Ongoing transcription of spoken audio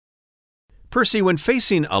Percy, when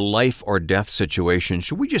facing a life or death situation,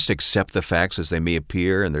 should we just accept the facts as they may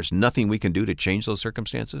appear and there's nothing we can do to change those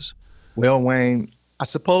circumstances? Well, Wayne, I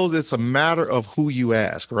suppose it's a matter of who you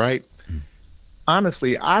ask, right?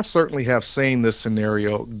 Honestly, I certainly have seen this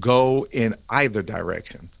scenario go in either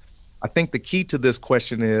direction. I think the key to this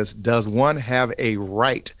question is, does one have a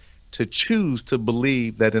right to choose to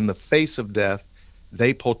believe that in the face of death,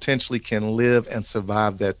 they potentially can live and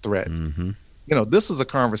survive that threat? Mm-hmm. This is a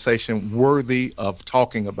conversation worthy of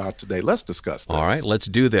talking about today. Let's discuss this. All right, let's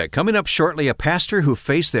do that. Coming up shortly, a pastor who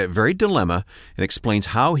faced that very dilemma and explains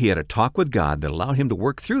how he had a talk with God that allowed him to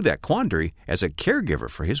work through that quandary as a caregiver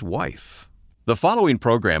for his wife. The following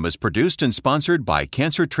program is produced and sponsored by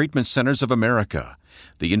Cancer Treatment Centers of America.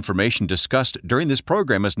 The information discussed during this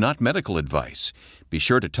program is not medical advice. Be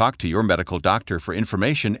sure to talk to your medical doctor for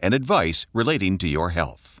information and advice relating to your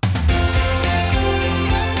health.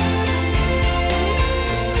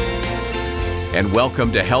 And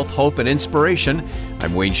welcome to Health, Hope, and Inspiration.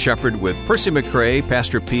 I'm Wayne Shepherd with Percy McCray.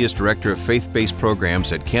 Pastor P is Director of Faith-Based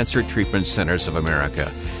Programs at Cancer Treatment Centers of America.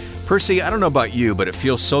 Percy, I don't know about you, but it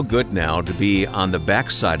feels so good now to be on the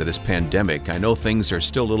backside of this pandemic. I know things are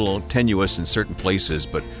still a little tenuous in certain places,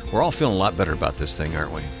 but we're all feeling a lot better about this thing,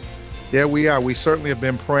 aren't we? Yeah, we are. We certainly have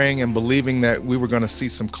been praying and believing that we were going to see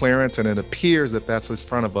some clearance, and it appears that that's in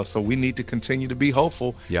front of us. So we need to continue to be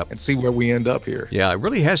hopeful and see where we end up here. Yeah, it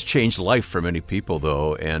really has changed life for many people,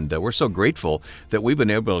 though, and we're so grateful that we've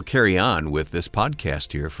been able to carry on with this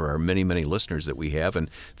podcast here for our many, many listeners that we have.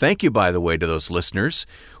 And thank you, by the way, to those listeners.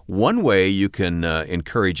 One way you can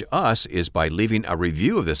encourage us is by leaving a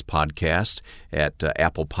review of this podcast at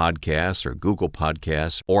Apple Podcasts or Google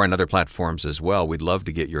Podcasts or on other platforms as well. We'd love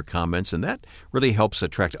to get your comments, and that really helps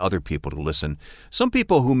attract other people to listen. Some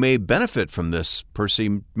people who may benefit from this,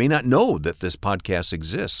 Percy, may not know that this podcast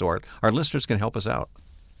exists, or our listeners can help us out.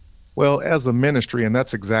 Well, as a ministry, and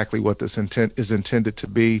that's exactly what this intent is intended to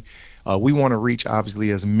be, we want to reach,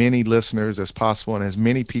 obviously, as many listeners as possible and as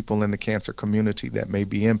many people in the cancer community that may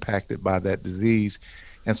be impacted by that disease.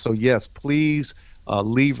 And so, yes, please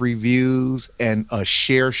leave reviews and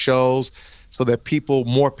share shows so that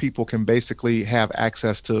more people can basically have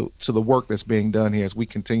access to the work that's being done here as we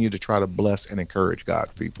continue to try to bless and encourage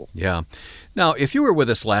God's people. Yeah. Now, if you were with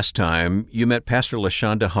us last time, you met Pastor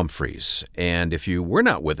LaShonda Humphreys. And if you were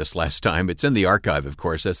not with us last time, it's in the archive, of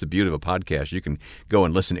course. That's the beauty of a podcast. You can go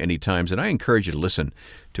and listen any time. And I encourage you to listen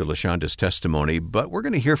to LaShonda's testimony. But we're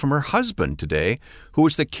going to hear from her husband today, who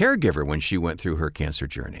was the caregiver when she went through her cancer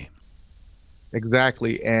journey.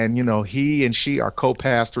 Exactly. And, he and she are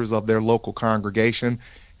co-pastors of their local congregation,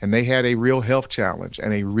 and they had a real health challenge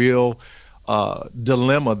and a real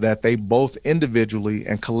dilemma that they both individually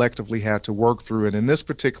and collectively had to work through. And in this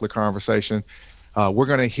particular conversation, we're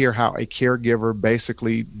going to hear how a caregiver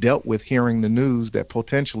basically dealt with hearing the news that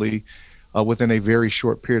potentially within a very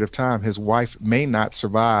short period of time, his wife may not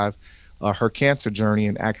survive her cancer journey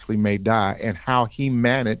and actually may die, and how he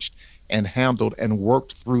managed and handled and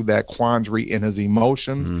worked through that quandary in his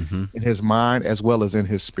emotions, in his mind, as well as in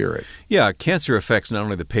his spirit. Yeah, cancer affects not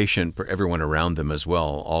only the patient, but everyone around them as well,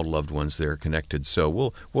 all loved ones that are connected.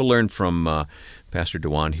 So we'll learn from Pastor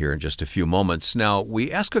Dewan here in just a few moments. Now,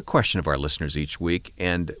 we ask a question of our listeners each week,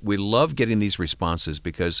 and we love getting these responses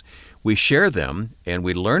because we share them and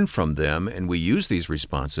we learn from them and we use these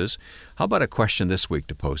responses. How about a question this week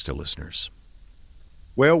to pose to listeners?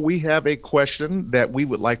 Well, we have a question that we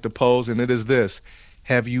would like to pose, and it is this.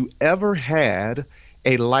 Have you ever had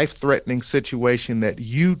a life-threatening situation that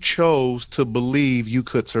you chose to believe you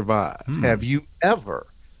could survive? Have you ever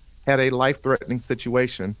had a life-threatening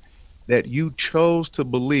situation that you chose to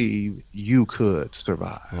believe you could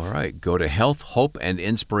survive? All right. Go to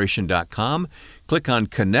healthhopeandinspiration.com. Click on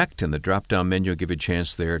Connect, and the drop-down menu will give you a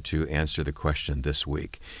chance there to answer the question this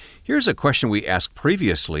week. Here's a question we asked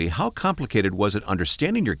previously. How complicated was it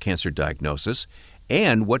understanding your cancer diagnosis,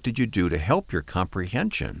 and what did you do to help your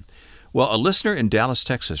comprehension? Well, a listener in Dallas,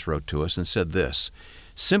 Texas wrote to us and said this: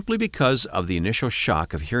 simply because of the initial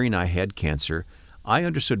shock of hearing I had cancer, I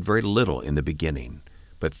understood very little in the beginning.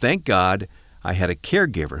 But thank God I had a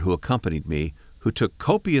caregiver who accompanied me, who took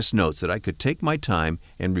copious notes that I could take my time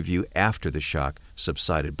and review after the shock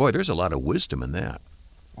subsided. Boy, there's a lot of wisdom in that.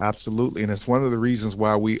 Absolutely. And it's one of the reasons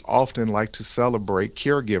why we often like to celebrate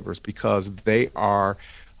caregivers, because they are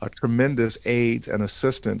tremendous aids and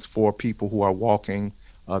assistance for people who are walking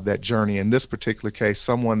that journey. In this particular case,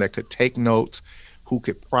 someone that could take notes, who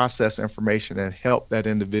could process information and help that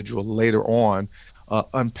individual later on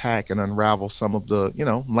unpack and unravel some of the,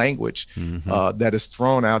 language that is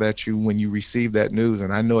thrown out at you when you receive that news.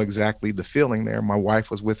 And I know exactly the feeling there. My wife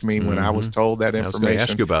was with me when I was told that information. I was going to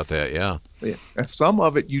ask you about that, yeah. Yeah. And some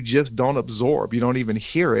of it you just don't absorb. You don't even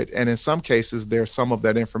hear it. And in some cases, there's some of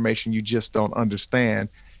that information you just don't understand.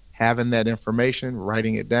 Having that information,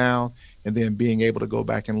 writing it down, and then being able to go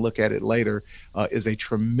back and look at it later is a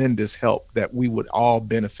tremendous help that we would all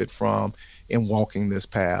benefit from in walking this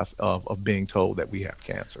path of being told that we have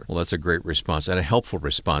cancer. Well, that's a great response and a helpful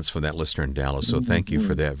response from that listener in Dallas. So thank you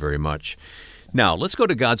for that very much. Now, let's go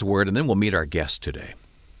to God's Word, and then we'll meet our guest today.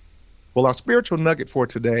 Well, our spiritual nugget for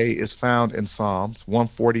today is found in Psalms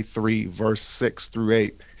 143, verse 6 through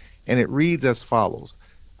 8, and it reads as follows.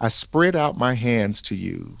 I spread out my hands to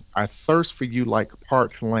you. I thirst for you like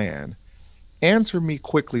parched land. Answer me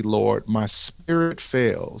quickly, Lord. My spirit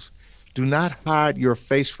fails. Do not hide your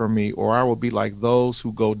face from me, or I will be like those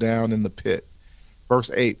who go down in the pit. Verse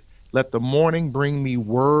 8, let the morning bring me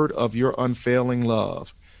word of your unfailing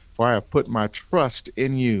love, for I have put my trust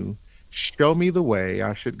in you. Show me the way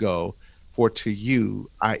I should go, for to you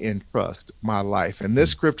I entrust my life. And this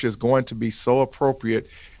scripture is going to be so appropriate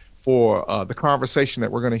for the conversation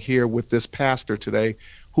that we're going to hear with this pastor today,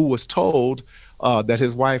 who was told that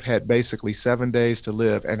his wife had basically 7 days to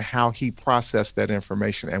live, and how he processed that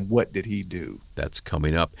information and what did he do. That's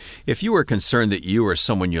coming up. If you are concerned that you or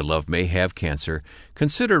someone you love may have cancer,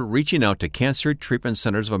 consider reaching out to Cancer Treatment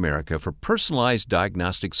Centers of America for personalized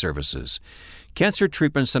diagnostic services. Cancer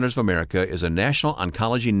Treatment Centers of America is a national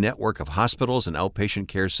oncology network of hospitals and outpatient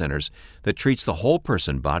care centers that treats the whole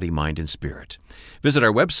person, body, mind, and spirit. Visit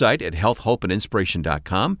our website at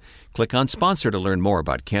healthhopeandinspiration.com. Click on Sponsor to learn more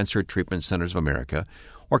about Cancer Treatment Centers of America,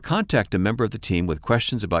 or contact a member of the team with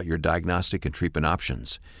questions about your diagnostic and treatment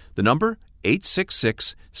options. The number,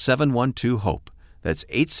 866-712-HOPE. That's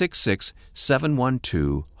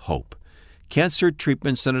 866-712-HOPE. Cancer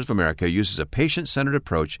Treatment Centers of America uses a patient-centered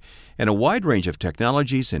approach and a wide range of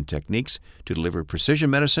technologies and techniques to deliver precision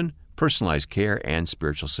medicine, personalized care, and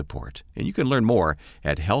spiritual support. And you can learn more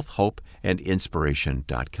at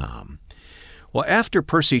healthhopeandinspiration.com. Well, after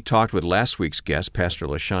Percy talked with last week's guest, Pastor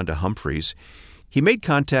LaShonda Humphreys, he made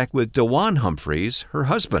contact with DeJuan Humphreys, her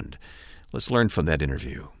husband. Let's learn from that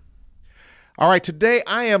interview. All right, today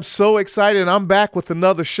I am so excited. I'm back with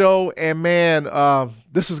another show, and man,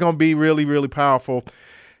 this is going to be really, really powerful.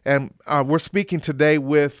 And we're speaking today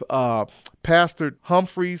with Pastor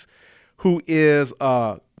Humphreys, who is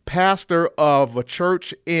pastor of a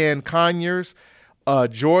church in Conyers,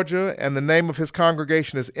 Georgia, and the name of his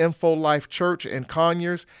congregation is Info Life Church in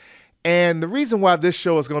Conyers. And the reason why this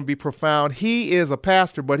show is going to be profound, he is a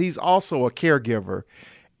pastor, but he's also a caregiver.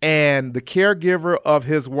 And the caregiver of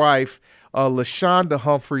his wife, LaShonda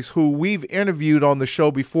Humphreys, who we've interviewed on the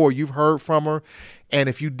show before. You've heard from her. And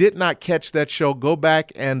if you did not catch that show, go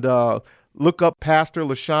back and look up Pastor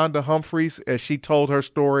LaShonda Humphreys as she told her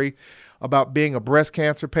story about being a breast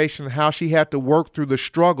cancer patient and how she had to work through the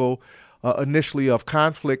struggle initially of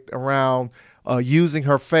conflict around using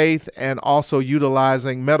her faith and also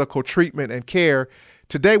utilizing medical treatment and care.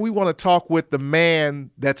 Today, we want to talk with the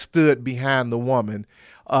man that stood behind the woman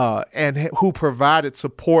and who provided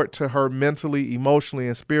support to her mentally, emotionally,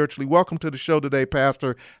 and spiritually. Welcome to the show today,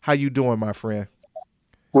 Pastor. How you doing, my friend?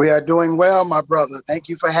 We are doing well, my brother. Thank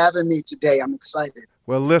you for having me today. I'm excited.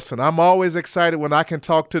 Well, listen, I'm always excited when I can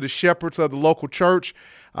talk to the shepherds of the local church.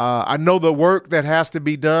 I know the work that has to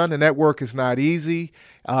be done, and that work is not easy.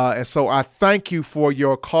 And so I thank you for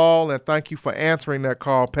your call, and thank you for answering that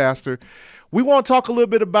call, Pastor. We want to talk a little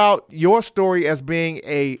bit about your story as being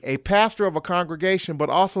a pastor of a congregation, but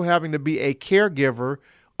also having to be a caregiver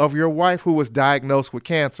of your wife who was diagnosed with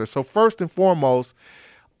cancer. So first and foremost,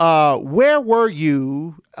 where were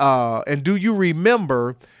you, and do you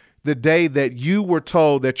remember the day that you were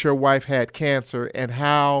told that your wife had cancer, and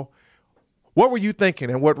what were you thinking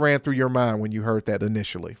and what ran through your mind when you heard that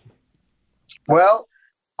initially? Well,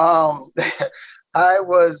 it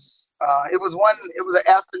was an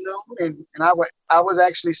afternoon, and I was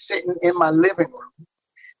actually sitting in my living room,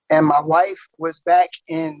 and my wife was back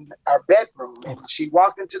in our bedroom, and she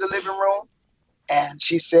walked into the living room, and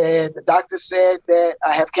she said, the doctor said that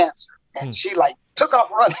I have cancer, and she took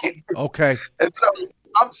off running. Okay. And so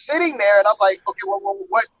I'm sitting there, and I'm like, okay, well,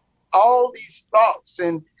 what? All these thoughts,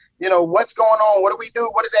 and what's going on? What do we do?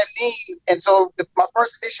 What does that mean? And so my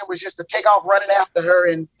first initiative was just to take off running after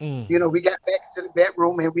her. And, we got back to the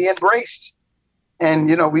bedroom and we embraced, and,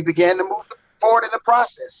 we began to move forward in the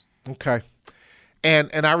process. Okay.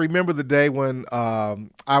 And I remember the day when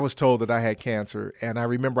I was told that I had cancer, and I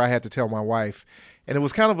remember I had to tell my wife, and it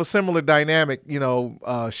was kind of a similar dynamic.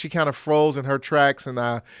 She kind of froze in her tracks,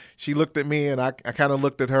 and she looked at me, and I kind of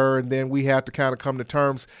looked at her, and then we had to kind of come to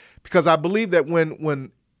terms, because I believe that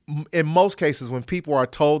when in most cases, when people are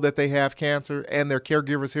told that they have cancer and their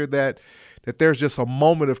caregivers hear that there's just a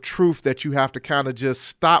moment of truth that you have to kind of just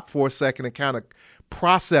stop for a second and kind of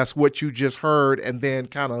process what you just heard and then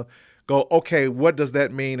kind of go, okay, what does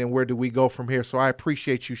that mean and where do we go from here? So I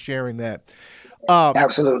appreciate you sharing that.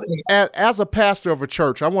 Absolutely. As a pastor of a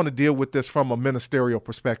church, I want to deal with this from a ministerial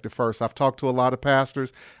perspective first. I've talked to a lot of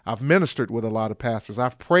pastors. I've ministered with a lot of pastors.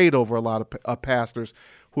 I've prayed over a lot of pastors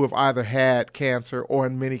who have either had cancer or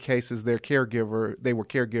in many cases they were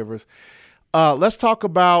caregivers. Let's talk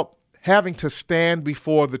about having to stand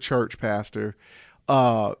before the church, Pastor,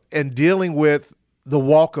 and dealing with the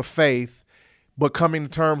walk of faith, but coming to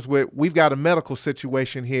terms with, we've got a medical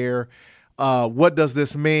situation here. What does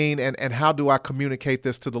this mean, and how do I communicate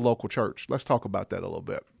this to the local church? Let's talk about that a little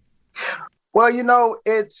bit. Well,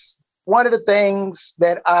 it's one of the things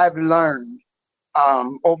that I've learned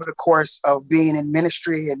over the course of being in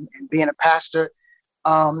ministry and being a pastor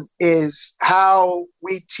is how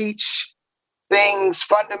we teach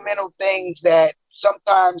fundamental things that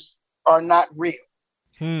sometimes are not real.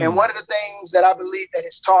 And one of the things that I believe that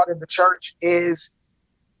is taught in the church is,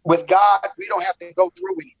 with God, we don't have to go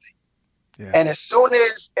through anything. Yeah. And as soon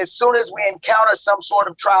as we encounter some sort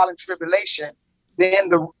of trial and tribulation, then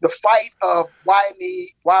the fight of why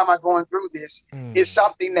am I going through this is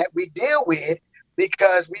something that we deal with,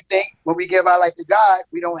 because we think when we give our life to God,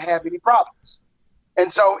 we don't have any problems.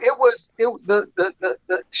 And so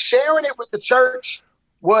the sharing it with the church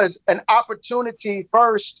was an opportunity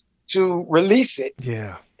first to release it.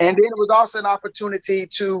 Yeah. And then it was also an opportunity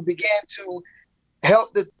to begin to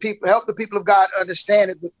help the people of God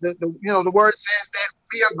understand it. The word says that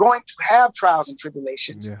we are going to have trials and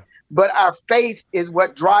tribulations, but our faith is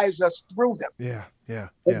what drives us through them. Yeah.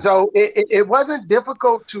 And so it wasn't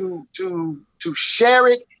difficult to share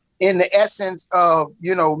it in the essence of,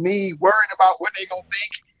 me worrying about what they're going to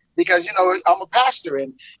think, because, I'm a pastor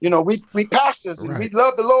and, we pastors and we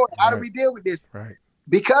love the Lord. How do we deal with this? Right.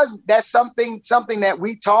 Because that's something that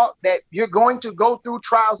we taught, that you're going to go through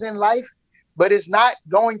trials in life, but it's not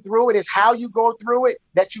going through it. It's how you go through it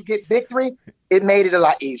that you get victory. It made it a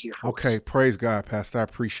lot easier for us. Okay. Praise God, Pastor. I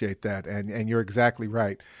appreciate that. And you're exactly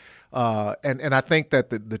right. And I think that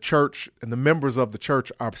the church and the members of the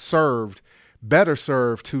church are better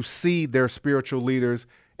served to see their spiritual leaders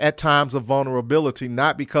at times of vulnerability,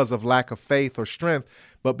 not because of lack of faith or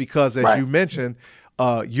strength, but because, as you mentioned,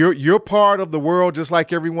 you're part of the world just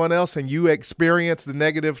like everyone else, and you experience the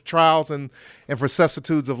negative trials and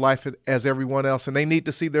vicissitudes of life as everyone else, and they need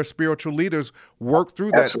to see their spiritual leaders work through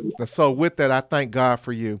that. Absolutely. So with that, I thank God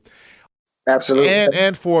for you. Absolutely.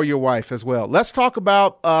 And for your wife as well. Let's talk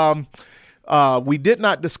about, we did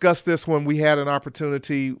not discuss this when we had an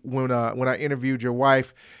opportunity when I interviewed your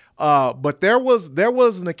wife, but there was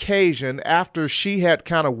an occasion after she had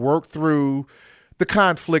kind of worked through the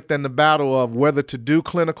conflict and the battle of whether to do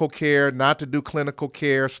clinical care, not to do clinical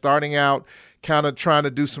care, starting out kind of trying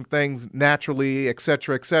to do some things naturally, et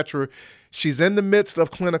cetera, et cetera. She's in the midst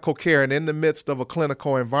of clinical care and in the midst of a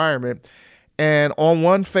clinical environment. And on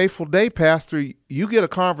one fateful day, Pastor, you get a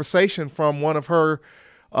conversation from one of her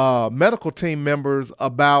medical team members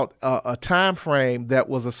about a time frame that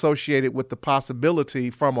was associated with the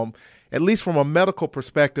possibility at least from a medical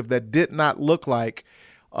perspective, that did not look like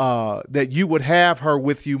that you would have her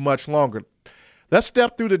with you much longer. Let's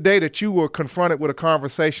step through the day that you were confronted with a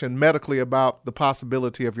conversation medically about the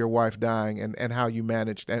possibility of your wife dying and how you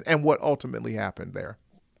managed and what ultimately happened there.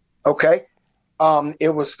 Okay.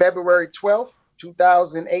 It was February 12th,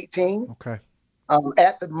 2018. Okay.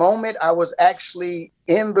 At the moment, I was actually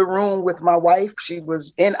in the room with my wife. She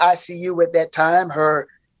was in ICU at that time. Her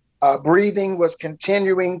breathing was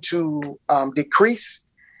continuing to decrease.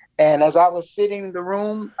 And as I was sitting in the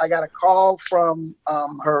room, I got a call from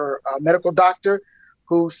her medical doctor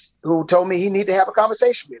who told me he needed to have a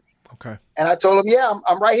conversation with me. Okay. And I told him, yeah,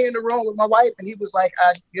 I'm right here in the room with my wife. And he was like,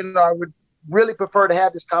 I would really prefer to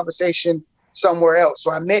have this conversation somewhere else.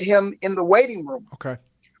 So I met him in the waiting room. Okay.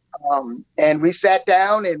 And we sat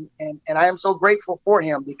down and I am so grateful for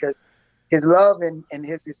him, because his love and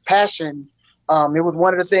his passion, it was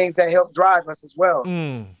one of the things that helped drive us as well.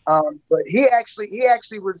 But he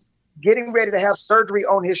actually was getting ready to have surgery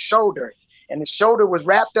on his shoulder, and his shoulder was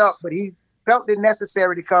wrapped up, but he felt it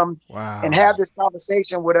necessary to come and have this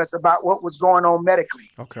conversation with us about what was going on medically.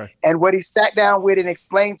 Okay. And what he sat down with and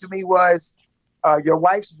explained to me was, your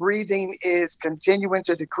wife's breathing is continuing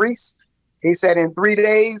to decrease. He said in 3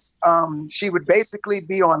 days, she would basically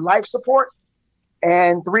be on life support.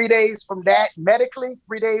 And 3 days from that, medically,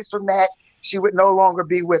 3 days from that, she would no longer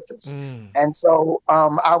be with us. And so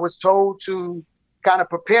I was told to kind of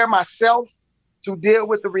prepare myself to deal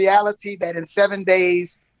with the reality that in 7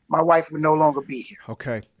 days, my wife would no longer be here.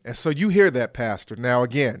 Okay. And so you hear that, Pastor. Now,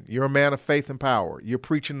 again, you're a man of faith and power. You're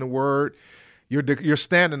preaching the word. You're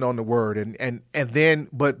standing on the word. And then,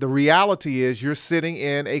 but the reality is you're sitting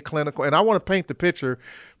in a clinical, and I want to paint the picture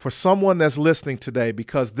for someone that's listening today,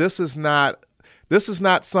 because this is not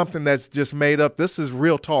something that's just made up. This is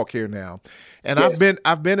real talk here now. And yes.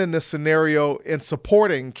 I've been in this scenario in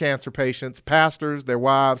supporting cancer patients, pastors, their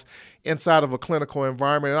wives, inside of a clinical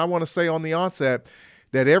environment. And I want to say on the onset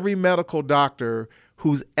that every medical doctor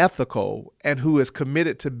who's ethical and who is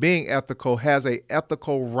committed to being ethical has an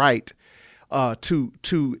ethical right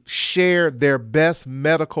to share their best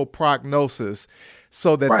medical prognosis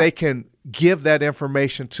so that they can give that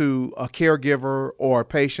information to a caregiver or a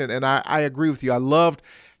patient. And I agree with you. I loved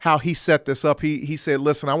how he set this up. He said,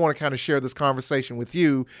 listen, I want to kind of share this conversation with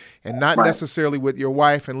you and not necessarily with your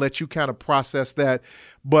wife, and let you kind of process that.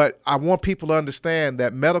 But I want people to understand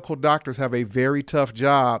that medical doctors have a very tough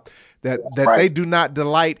job, that they do not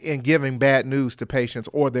delight in giving bad news to patients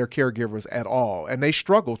or their caregivers at all. And they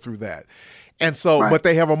struggle through that. And so, but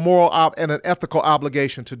they have a moral and an ethical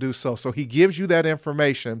obligation to do so. So he gives you that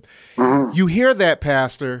information. Mm-hmm. You hear that,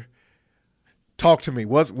 Pastor. Talk to me.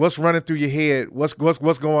 What's running through your head? What's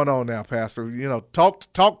going on now, Pastor? You know,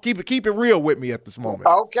 talk. Keep it real with me at this moment.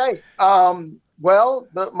 Okay. Well,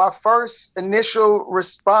 my first initial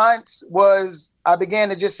response was I began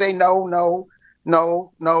to just say no.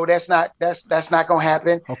 That's not going to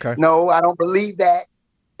happen. Okay. No, I don't believe that.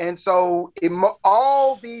 And so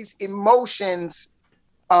all these emotions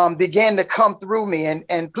began to come through me.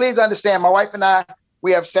 And please understand, my wife and I,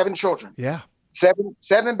 we have 7 children. Yeah.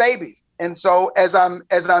 Seven babies. And so as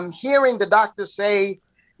I'm hearing the doctor say,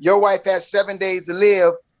 your wife has 7 days to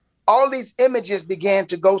live, all these images began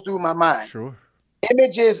to go through my mind. Sure.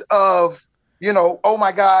 Images of, oh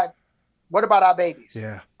my God, what about our babies?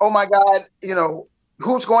 Yeah. Oh my God,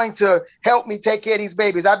 who's going to help me take care of these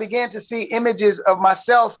babies? I began to see images of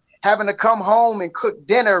myself having to come home and cook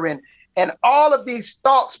dinner, and all of these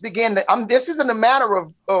thoughts began to, this isn't a matter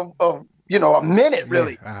of a minute,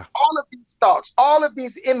 really. Yeah. All of these thoughts, all of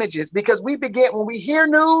these images, because when we hear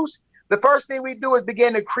news, the first thing we do is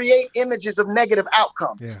begin to create images of negative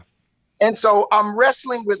outcomes. Yeah. And so I'm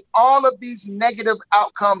wrestling with all of these negative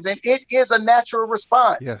outcomes, and it is a natural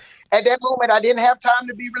response. Yes. At that moment, I didn't have time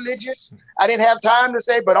to be religious. I didn't have time to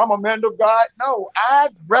say, but I'm a man of God. No, I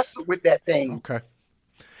wrestled with that thing. Okay.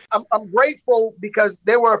 I'm grateful because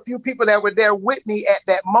there were a few people that were there with me at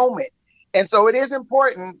that moment. And so it is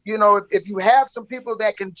important, if you have some people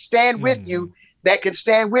that can stand with you,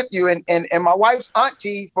 And my wife's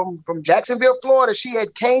auntie from Jacksonville, Florida, she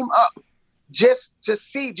had came up just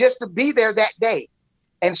to be there that day.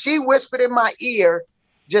 And she whispered in my ear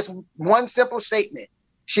just one simple statement.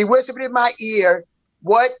 She whispered in my ear,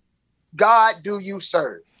 "What God do you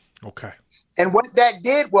serve?" Okay. And what that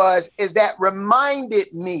did is that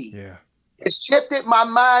reminded me. Yeah. It shifted my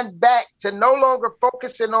mind back to no longer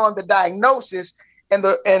focusing on the diagnosis and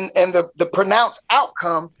the pronounced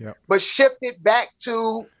outcome, but shifted back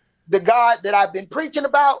to the God that I've been preaching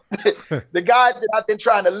about, the God that I've been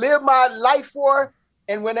trying to live my life for.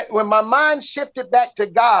 And when my mind shifted back to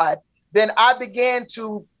God, then I began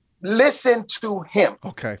to listen to him.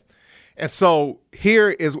 Okay. And so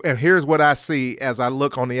here's what I see as I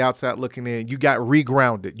look on the outside looking in. You got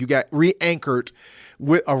regrounded. You got re-anchored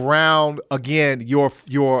around, again, your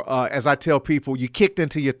as I tell people, you kicked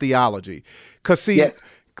into your theology. Because see,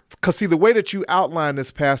 the way that you outline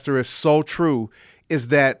this, Pastor, is so true, is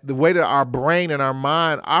that the way that our brain and our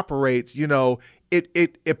mind operates,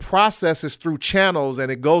 it processes through channels,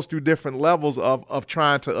 and it goes through different levels of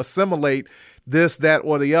trying to assimilate this, that,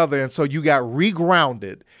 or the other. And so you got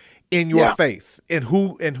regrounded in your faith, in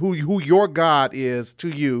who your God is to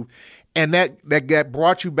you. And that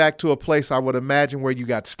brought you back to a place, I would imagine, where you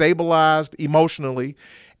got stabilized emotionally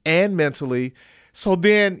and mentally. So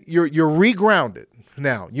then you're regrounded.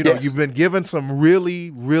 Now, you've been given some really,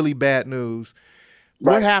 really bad news.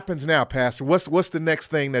 Right. What happens now, Pastor? What's the next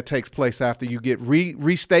thing that takes place after you get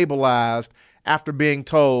restabilized after being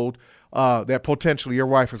told that potentially your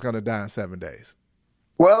wife is going to die in 7 days?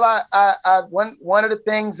 Well, one of the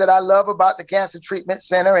things that I love about the Cancer Treatment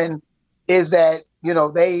Center is that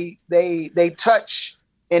they touch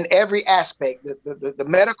in every aspect, the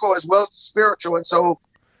medical as well as the spiritual, and so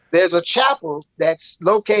there's a chapel that's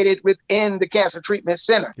located within the Cancer Treatment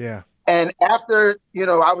Center. Yeah. And after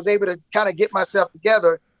I was able to kind of get myself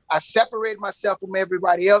together, I separated myself from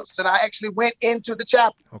everybody else, and I actually went into the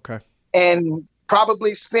chapel. Okay. And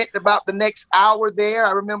probably spent about the next hour there.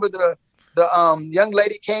 I remember young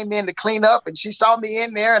lady came in to clean up, and she saw me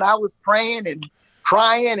in there, and I was praying and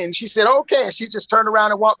crying, and she said, okay. And she just turned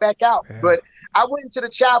around and walked back out. Yeah. But I went into the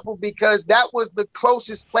chapel because that was the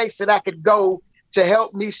closest place that I could go to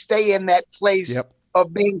help me stay in that place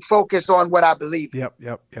of being focused on what I believe. Yep.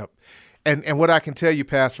 And what I can tell you,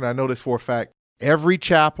 Pastor, and I know this for a fact, every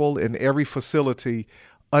chapel and every facility,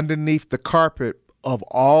 underneath the carpet of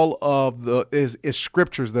all of the is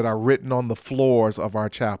scriptures that are written on the floors of our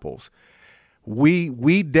chapels.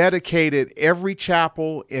 We dedicated every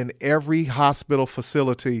chapel and every hospital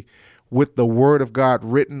facility with the word of God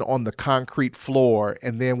written on the concrete floor,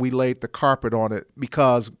 and then we laid the carpet on it,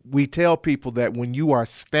 because we tell people that when you are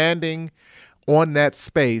standing on that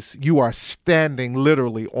space, you are standing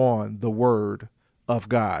literally on the word of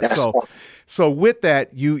God. So with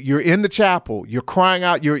that, you're in the chapel, you're crying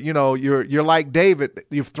out, you're like David,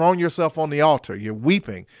 you've thrown yourself on the altar, you're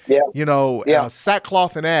weeping,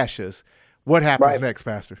 sackcloth and ashes. What happens next,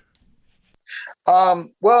 Pastor?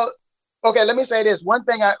 Well, okay, let me say this. One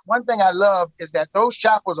thing I love is that those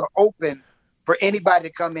chapels are open for anybody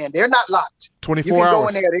to come in. They're not locked. 24 hours. You can go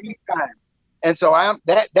in there at any time. And so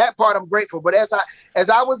that part I'm grateful. But as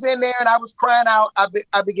I was in there and I was crying out,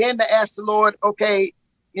 I began to ask the Lord, okay,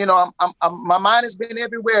 my mind has been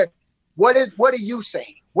everywhere. What are you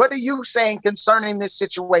saying? What are you saying concerning this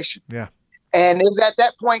situation? Yeah. And it was at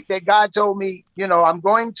that point that God told me, I'm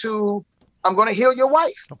going to heal your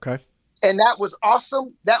wife. Okay. And that was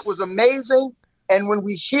awesome. That was amazing. And when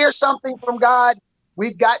we hear something from God,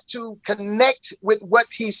 we've got to connect with what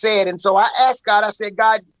he said. And so I asked God, I said,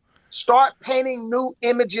 God, start painting new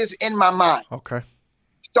images in my mind. Okay.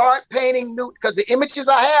 Start painting new, because the images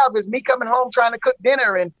I have is me coming home trying to cook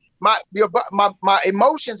dinner, and my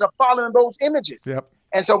emotions are following those images. Yep.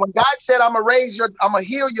 And so when God said, I'm gonna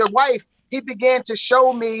heal your wife, he began to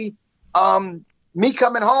show me me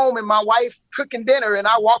coming home and my wife cooking dinner, and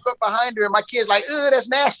I walk up behind her and my kid's like, "Ugh, that's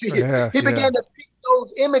nasty." He began to pick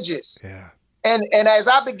those images. Yeah. And as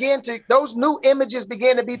I began to, those new images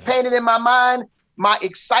began to be painted in my mind, my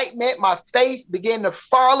excitement, my faith began to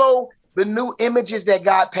follow the new images that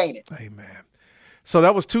God painted. Amen. So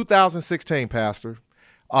that was 2016, Pastor.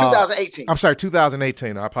 2018. I'm sorry,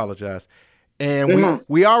 2018. I apologize. And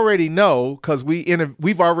we already know, because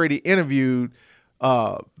we've already interviewed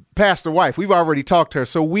Pastor Wife. We've already talked to her.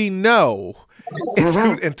 So we know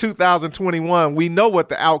in 2021, we know what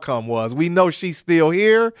the outcome was. We know she's still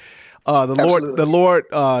here. The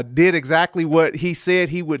Lord did exactly what he said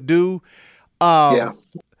he would do.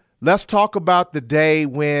 Let's talk about the day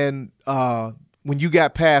when you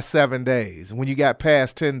got past 7 days, when you got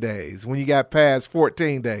past 10 days, when you got past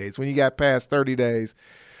 14 days, when you got past 30 days.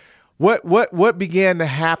 What began to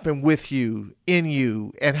happen with you, in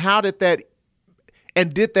you, and how did that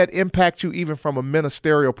impact you even from a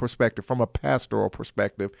ministerial perspective, from a pastoral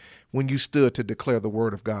perspective, when you stood to declare the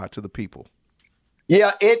word of God to the people?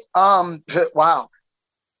 Yeah, wow.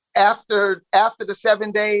 After the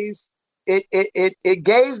 7 days, it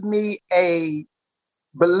gave me a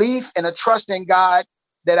belief and a trust in God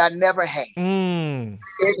that I never had.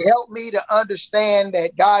 It helped me to understand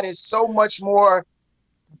that God is so much more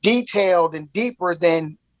detailed and deeper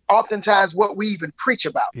than oftentimes what we even preach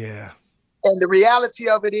about. Yeah. And the reality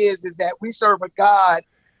of it is that we serve a God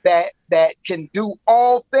that can do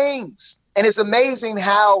all things. And it's amazing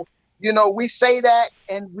how, we say that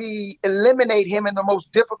and we eliminate him in the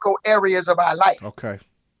most difficult areas of our life. Okay.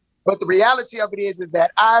 But the reality of it is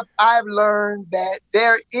that I've learned that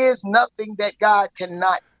there is nothing that God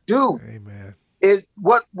cannot do. Amen. Is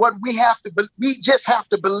what we have to, we just have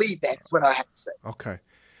to believe that. That's what I have to say. Okay.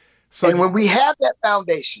 So, and when we have that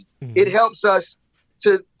foundation, it helps us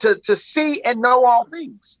to see and know all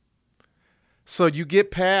things. So you get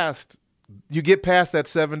past that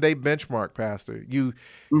 7 day benchmark, Pastor. You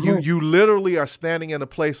literally are standing in a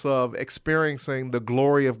place of experiencing the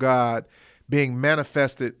glory of God being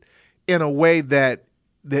manifested in a way that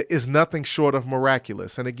is nothing short of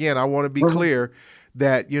miraculous. And again, I want to be clear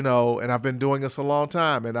that, and I've been doing this a long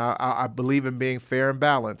time, and I believe in being fair and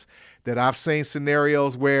balanced, that I've seen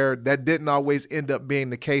scenarios where that didn't always end up being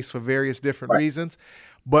the case for various different reasons.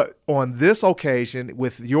 But on this occasion,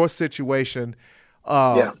 with your situation,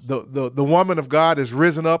 the woman of God has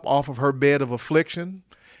risen up off of her bed of affliction.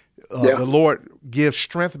 The Lord gives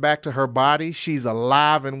strength back to her body. She's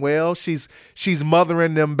alive and well. She's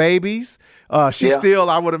mothering them babies. She's still,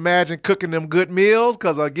 I would imagine, cooking them good meals,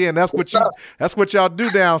 because again, that's what y'all do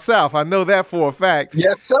down south. I know that for a fact.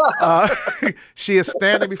 Yes, sir. She is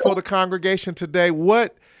standing before the congregation today.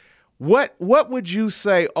 What would you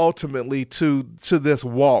say ultimately to this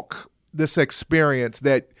walk, this experience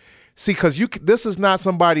that See, because this is not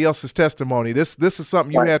somebody else's testimony. This is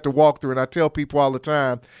something you had to walk through. And I tell people all the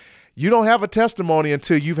time, you don't have a testimony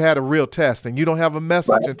until you've had a real test, and you don't have a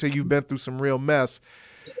message until you've been through some real mess.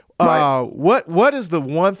 What is the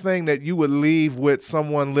one thing that you would leave with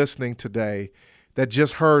someone listening today that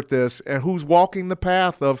just heard this and who's walking the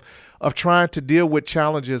path of trying to deal with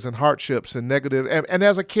challenges and hardships and negative, and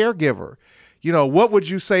as a caregiver, what would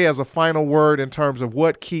you say as a final word in terms of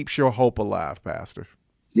what keeps your hope alive, Pastor?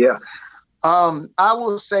 Yeah. I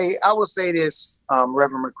will say this,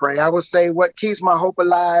 Reverend McCray. I will say what keeps my hope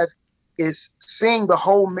alive is seeing the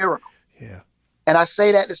whole miracle. Yeah. And I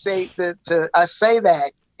say that I say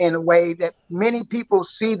that in a way that many people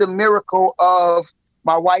see the miracle of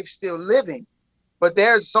my wife still living, but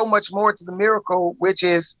there's so much more to the miracle, which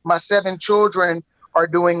is my 7 children are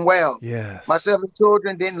doing well. Yes. My 7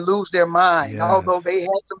 children didn't lose their mind, although they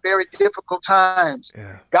had some very difficult times.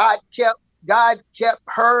 Yeah. God kept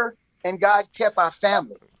her, and God kept our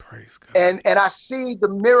family. Praise God. And I see the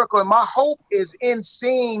miracle, and my hope is in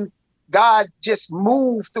seeing God just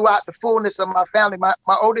move throughout the fullness of my family. My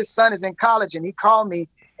oldest son is in college, and he called me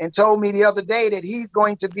and told me the other day that he's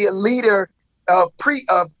going to be a leader of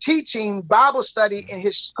teaching Bible study in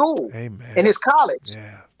his school, Amen. In his college.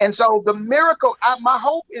 Yeah. And so the miracle, my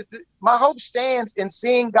hope stands in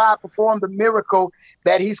seeing God perform the miracle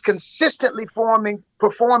that he's consistently performing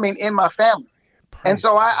in my family. And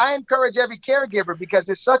so I encourage every caregiver, because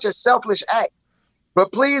it's such a selfless act.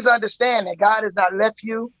 But please understand that God has not left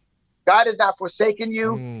you. God has not forsaken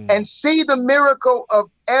you. And see the miracle of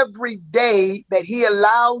every day that he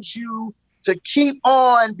allows you to keep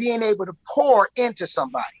on being able to pour into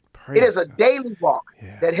somebody. It is a daily walk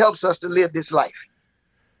that helps us to live this life.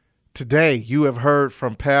 Today, you have heard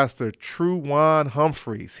from Pastor Truwan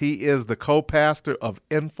Humphreys. He is the co-pastor of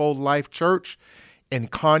Info Life Church in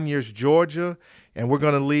Conyers, Georgia. And we're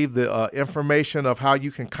going to leave the information of how you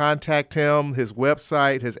can contact him, his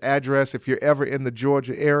website, his address, if you're ever in the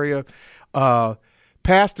Georgia area.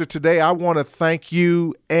 Pastor, today I want to thank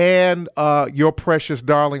you and your precious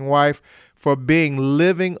darling wife for being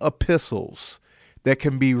living epistles that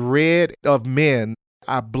can be read of men.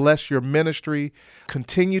 I bless your ministry.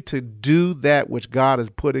 Continue to do that which God has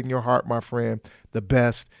put in your heart, my friend. The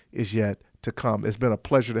best is yet to come. It's been a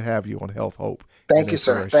pleasure to have you on Health, Hope. Thank you,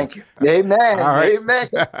 sir. Thank you. Amen. All right. Amen.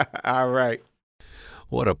 All right.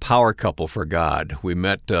 What a power couple for God. We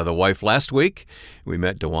met the wife last week. We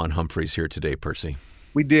met DeJuan Humphreys here today, Percy.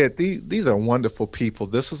 We did. These are wonderful people.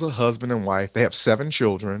 This is a husband and wife. They have 7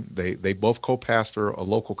 children. They both co-pastor a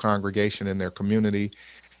local congregation in their community.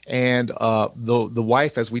 And the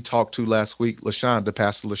wife, as we talked to last week,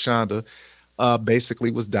 Pastor LaShonda,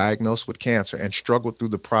 basically was diagnosed with cancer and struggled through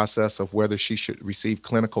the process of whether she should receive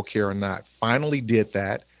clinical care or not. Finally did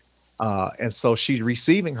that. And so she's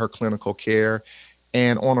receiving her clinical care,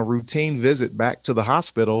 and on a routine visit back to the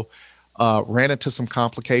hospital, ran into some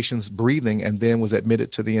complications breathing, and then was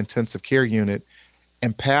admitted to the intensive care unit.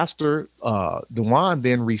 And Pastor DeJuan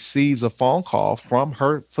then receives a phone call from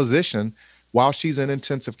her physician while she's in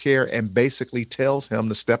intensive care, and basically tells him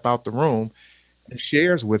to step out the room, and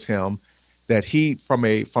shares with him that he, from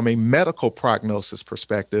a medical prognosis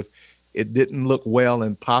perspective, it didn't look well,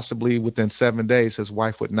 and possibly within 7 days, his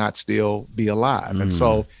wife would not still be alive. And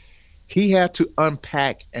so he had to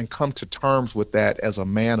unpack and come to terms with that as a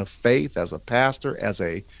man of faith, as a pastor, as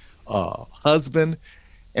a husband.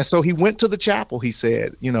 And so he went to the chapel, he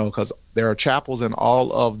said, because there are chapels in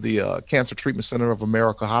all of the Cancer Treatment Center of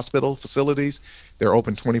America hospital facilities. They're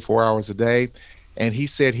open 24 hours a day. And he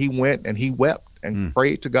said he went and he wept and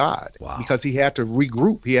prayed to God because he had to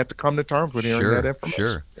regroup. He had to come to terms with hearing that information.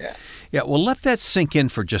 Sure. Yeah. Well, let that sink in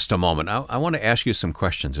for just a moment. I want to ask you some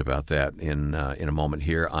questions about that in a moment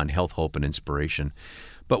here on Health, Hope, and Inspiration.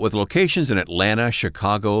 But with locations in Atlanta,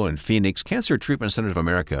 Chicago, and Phoenix, Cancer Treatment Centers of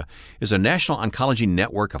America is a national oncology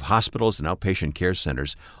network of hospitals and outpatient care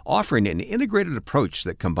centers offering an integrated approach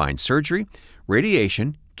that combines surgery,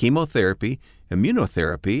 radiation, chemotherapy,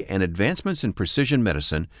 immunotherapy, and advancements in precision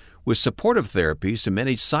medicine with supportive therapies to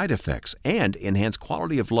manage side effects and enhance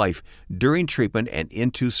quality of life during treatment and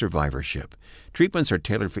into survivorship. Treatments are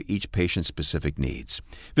tailored for each patient's specific needs.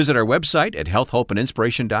 Visit our website at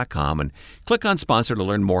healthhopeandinspiration.com and click on Sponsor to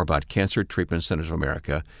learn more about Cancer Treatment Centers of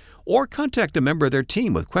America, or contact a member of their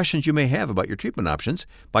team with questions you may have about your treatment options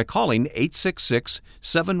by calling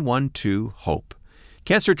 866-712-HOPE.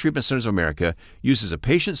 Cancer Treatment Centers of America uses a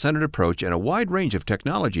patient-centered approach and a wide range of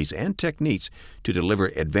technologies and techniques to deliver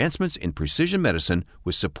advancements in precision medicine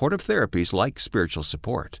with supportive therapies like spiritual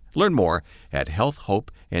support. Learn more at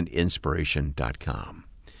healthhopeandinspiration.com.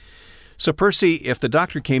 So, Percy, if the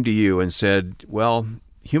doctor came to you and said, well,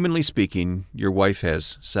 humanly speaking, your wife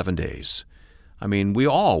has 7 days. I mean, we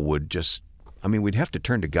all would we'd have to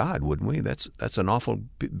turn to God, wouldn't we? That's an awful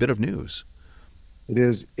bit of news. It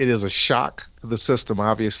is a shock to the system,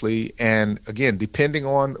 obviously. And again, depending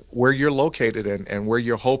on where you're located and where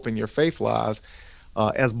your hope and your faith lies,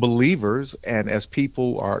 as believers and as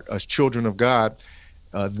people as children of God,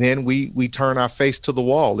 then we turn our face to the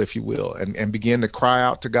wall, if you will, and begin to cry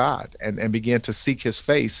out to God and begin to seek his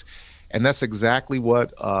face. And that's exactly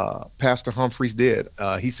what Pastor Humphreys did.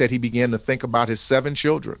 He said he began to think about his 7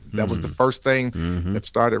 children. That was the first thing that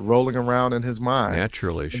started rolling around in his mind.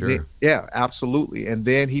 Naturally, sure. Yeah, absolutely. And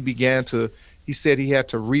then he said he had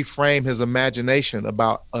to reframe his imagination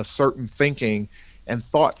about a certain thinking and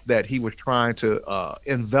thought that he was trying to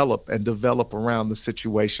envelop and develop around the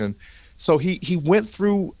situation. So he went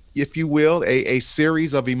through, if you will, a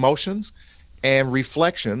series of emotions and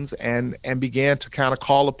reflections and began to kind of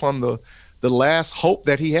call upon the last hope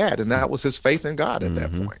that he had, and that was his faith in God at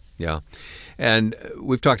that point. Yeah. And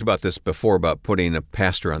we've talked about this before about putting a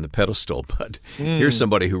pastor on the pedestal, but here's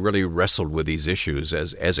somebody who really wrestled with these issues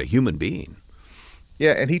as a human being.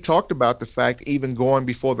 Yeah, and he talked about the fact, even going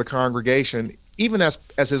before the congregation, even as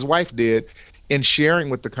his wife did, in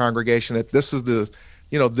sharing with the congregation that this is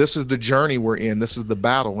the journey we're in, this is the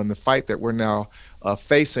battle and the fight that we're now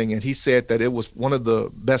facing. And he said that it was one of the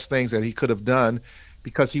best things that he could have done,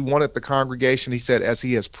 because he wanted the congregation, he said, as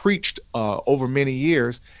he has preached over many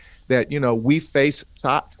years, that, we face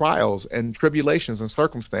trials and tribulations and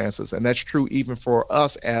circumstances. And that's true even for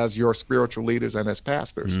us as your spiritual leaders and as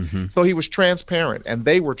pastors. So he was transparent, and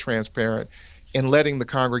they were transparent in letting the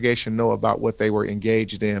congregation know about what they were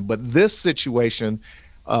engaged in. But this situation,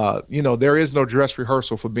 there is no dress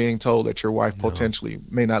rehearsal for being told that your wife potentially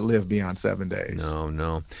may not live beyond 7 days.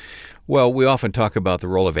 No. Well, we often talk about the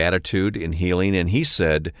role of attitude in healing, and he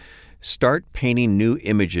said, start painting new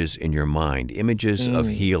images in your mind, images of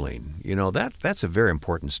healing. That's a very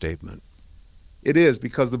important statement. It is,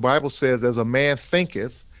 because the Bible says, as a man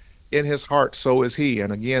thinketh in his heart, so is he.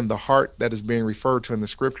 And again, the heart that is being referred to in the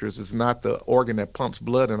scriptures is not the organ that pumps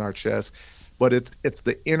blood in our chest, but it's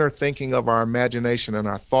the inner thinking of our imagination and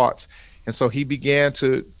our thoughts. And so he began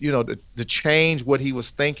to change what he was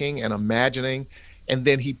thinking and imagining, and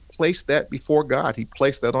then he placed that before God. He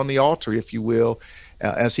placed that on the altar, if you will,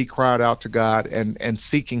 as he cried out to God and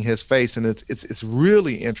seeking his face. And it's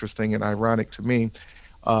really interesting and ironic to me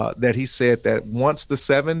that he said that once the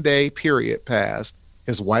 7-day period passed,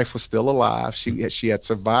 his wife was still alive. She had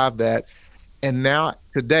survived that. And now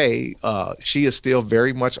today, she is still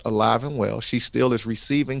very much alive and well. She still is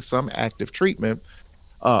receiving some active treatment.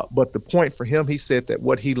 But the point for him, he said that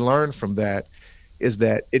what he learned from that is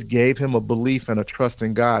that it gave him a belief and a trust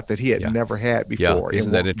in God that he had never had before. Yeah,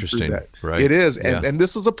 isn't that interesting? Right. It is. And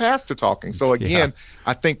this is a pastor talking. So again,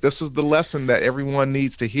 I think this is the lesson that everyone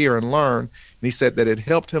needs to hear and learn. And he said that it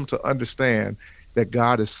helped him to understand that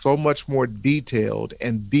God is so much more detailed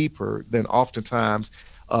and deeper than oftentimes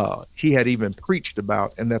he had even preached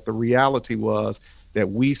about, and that the reality was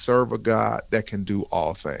that we serve a God that can do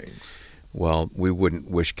all things. Well, we wouldn't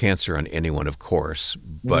wish cancer on anyone, of course,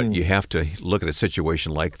 but you have to look at a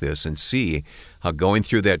situation like this and see how going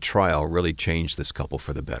through that trial really changed this couple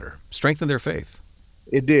for the better, strengthened their faith.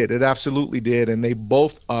 It did. It absolutely did. And they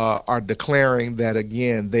both are declaring that,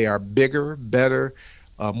 again, they are bigger, better,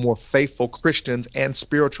 more faithful Christians and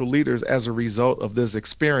spiritual leaders as a result of this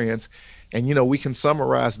experience. And, we can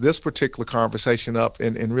summarize this particular conversation up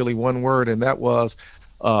in really one word, and that was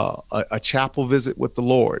a chapel visit with the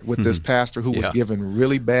Lord, with this pastor who was given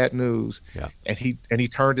really bad news. And he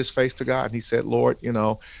turned his face to God and he said, Lord,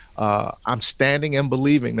 I'm standing and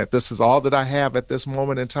believing that this is all that I have at this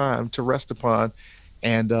moment in time to rest upon.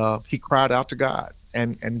 And he cried out to God,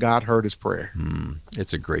 and God heard his prayer.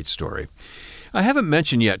 It's a great story. I haven't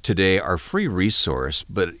mentioned yet today our free resource,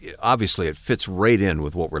 but obviously it fits right in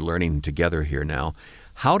with what we're learning together here now.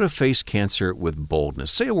 How to Face Cancer with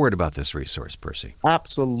Boldness. Say a word about this resource, Percy.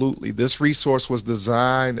 Absolutely. This resource was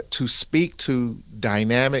designed to speak to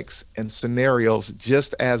dynamics and scenarios,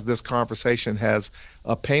 just as this conversation has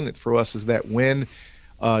painted for us, is that when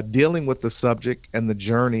dealing with the subject and the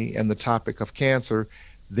journey and the topic of cancer,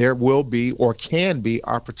 there will be or can be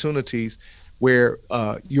opportunities where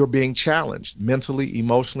you're being challenged mentally,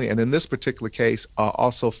 emotionally, and in this particular case,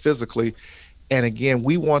 also physically. And again,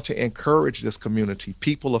 we want to encourage this community,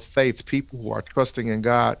 people of faith, people who are trusting in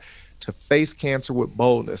God, to face cancer with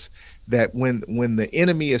boldness, that when the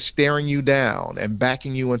enemy is staring you down and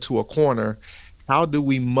backing you into a corner, how do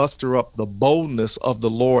we muster up the boldness of the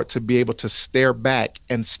Lord to be able to stare back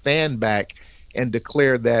and stand back and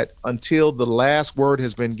declare that until the last word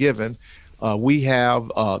has been given, we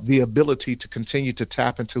have the ability to continue to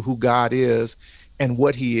tap into who God is and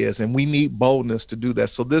what he is. And we need boldness to do that.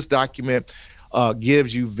 So this document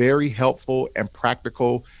gives you very helpful and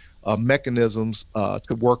practical mechanisms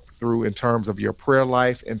to work through in terms of your prayer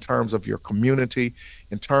life, in terms of your community,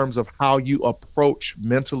 in terms of how you approach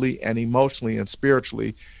mentally and emotionally and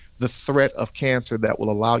spiritually the threat of cancer, that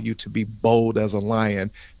will allow you to be bold as a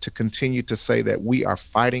lion, to continue to say that we are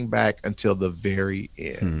fighting back until the very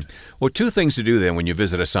end. Well, two things to do then when you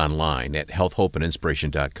visit us online at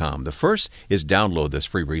healthhopeandinspiration.com. The first is download this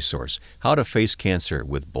free resource, How to Face Cancer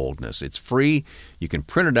with Boldness. It's free. You can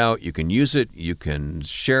print it out. You can use it. You can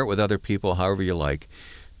share it with other people, however you like.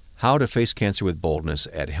 How to Face Cancer with Boldness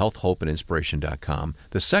at healthhopeandinspiration.com.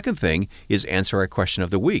 The second thing is answer our question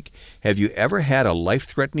of the week. Have you ever had a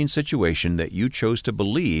life-threatening situation that you chose to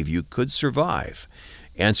believe you could survive?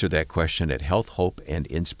 Answer that question at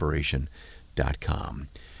healthhopeandinspiration.com.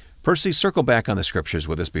 Percy, circle back on the scriptures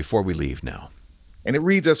with us before we leave now. And it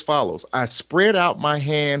reads as follows: I spread out my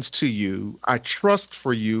hands to you. I trust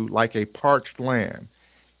for you like a parched land.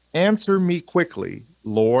 Answer me quickly,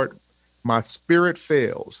 Lord. My spirit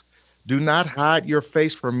fails. Do not hide your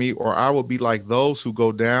face from me, or I will be like those who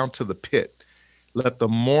go down to the pit. Let the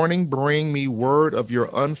morning bring me word of your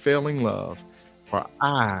unfailing love, for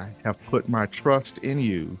I have put my trust in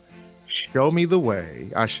you. Show me the way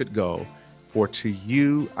I should go, for to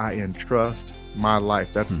you I entrust my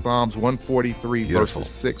life. That's Psalms 143, Beautiful.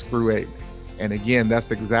 verses 6 through 8. And again, that's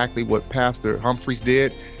exactly what Pastor Humphreys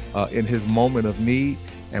did in his moment of need.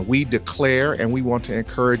 And we declare, and we want to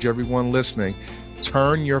encourage everyone listening,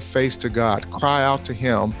 turn your face to God, cry out to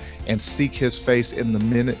him, and seek his face in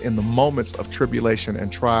the moments of tribulation and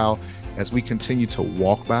trial, as we continue to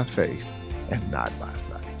walk by faith and not by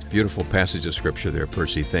sight. Beautiful passage of scripture there,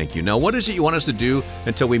 Percy. Thank you. Now, what is it you want us to do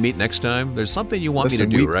until we meet next time? There's something you want me to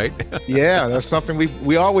do, right? Yeah, there's something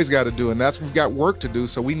we always got to do, and that's we've got work to do,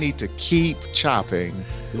 so we need to keep chopping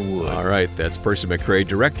the wood. All right, that's Percy McCray,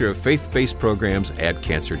 Director of Faith-Based Programs at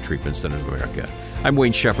Cancer Treatment Center of America. I'm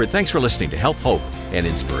Wayne Shepherd. Thanks for listening to Health, Hope, and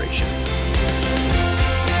Inspiration.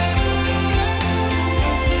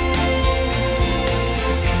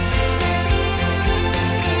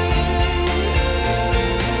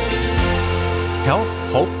 Health,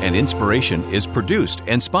 Hope, and Inspiration is produced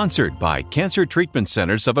and sponsored by Cancer Treatment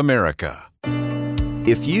Centers of America.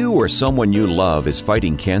 If you or someone you love is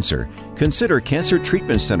fighting cancer, consider Cancer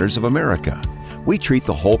Treatment Centers of America. We treat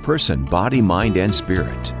the whole person, body, mind, and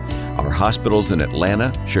spirit. Our hospitals in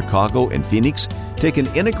Atlanta, Chicago, and Phoenix take an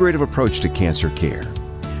integrative approach to cancer care.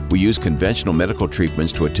 We use conventional medical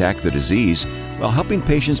treatments to attack the disease while helping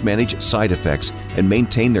patients manage side effects and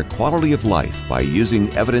maintain their quality of life by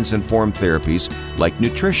using evidence-informed therapies like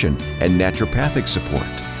nutrition and naturopathic support,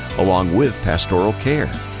 along with pastoral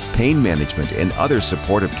care, pain management, and other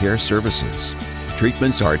supportive care services.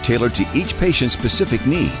 Treatments are tailored to each patient's specific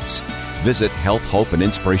needs. Visit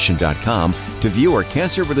healthhopeandinspiration.com to view our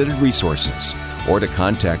cancer-related resources or to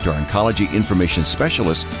contact our oncology information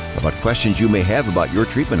specialist about questions you may have about your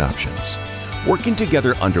treatment options. Working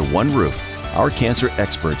together under one roof, our cancer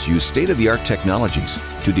experts use state-of-the-art technologies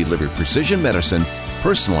to deliver precision medicine,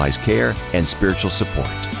 personalized care, and spiritual support.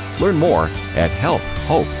 Learn more at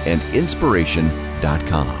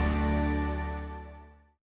healthhopeandinspiration.com.